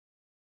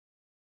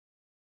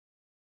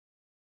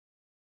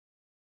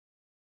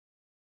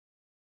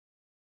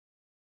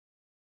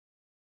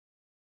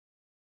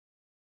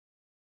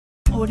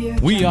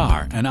We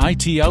are an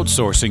IT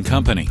outsourcing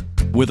company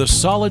with a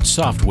solid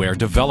software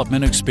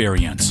development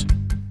experience.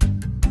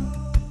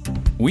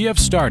 We have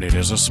started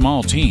as a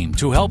small team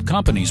to help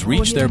companies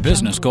reach their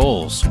business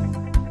goals.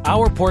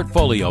 Our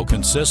portfolio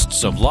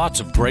consists of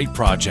lots of great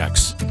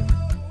projects.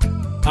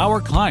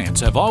 Our clients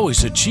have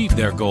always achieved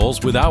their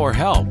goals with our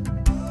help.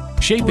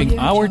 Shaping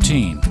our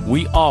team,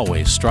 we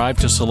always strive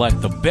to select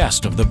the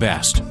best of the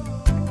best.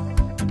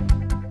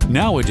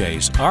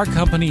 Nowadays, our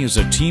company is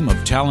a team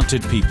of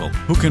talented people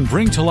who can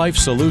bring to life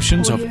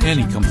solutions of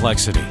any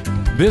complexity.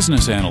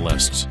 Business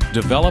analysts,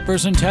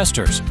 developers and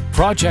testers,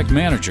 project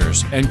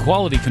managers, and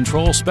quality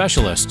control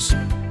specialists.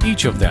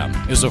 Each of them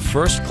is a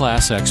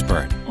first-class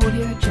expert.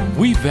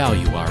 We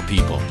value our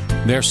people.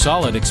 Their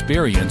solid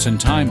experience and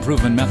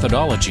time-proven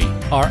methodology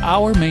are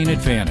our main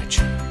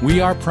advantage. We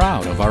are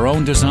proud of our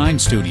own design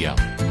studio.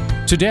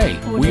 Today,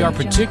 we are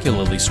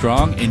particularly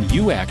strong in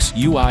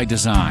UX/UI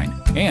design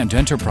and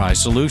enterprise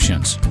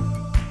solutions.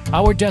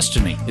 Our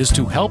destiny is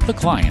to help the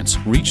clients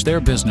reach their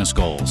business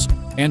goals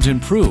and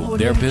improve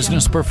their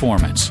business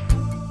performance.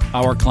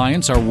 Our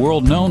clients are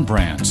world-known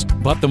brands,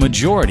 but the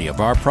majority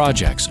of our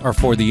projects are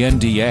for the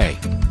NDA.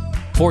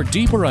 For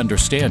deeper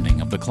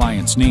understanding of the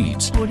client's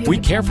needs, we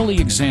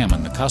carefully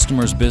examine the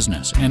customer's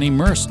business and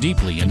immerse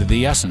deeply into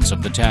the essence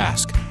of the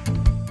task.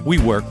 We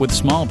work with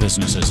small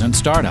businesses and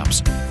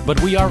startups, but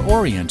we are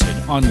oriented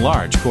on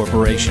large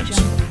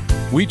corporations.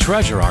 We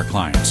treasure our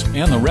clients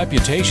and the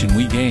reputation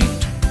we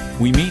gained.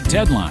 We meet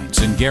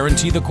deadlines and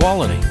guarantee the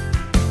quality.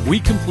 We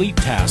complete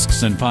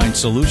tasks and find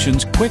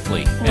solutions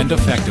quickly and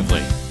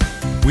effectively.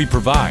 We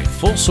provide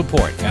full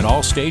support at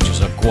all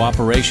stages of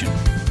cooperation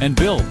and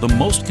build the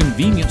most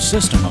convenient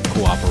system of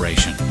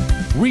cooperation.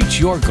 Reach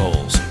your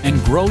goals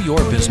and grow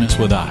your business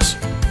with us.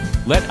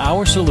 Let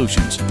our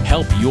solutions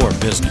help your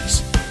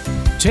business.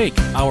 Take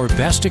our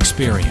best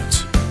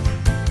experience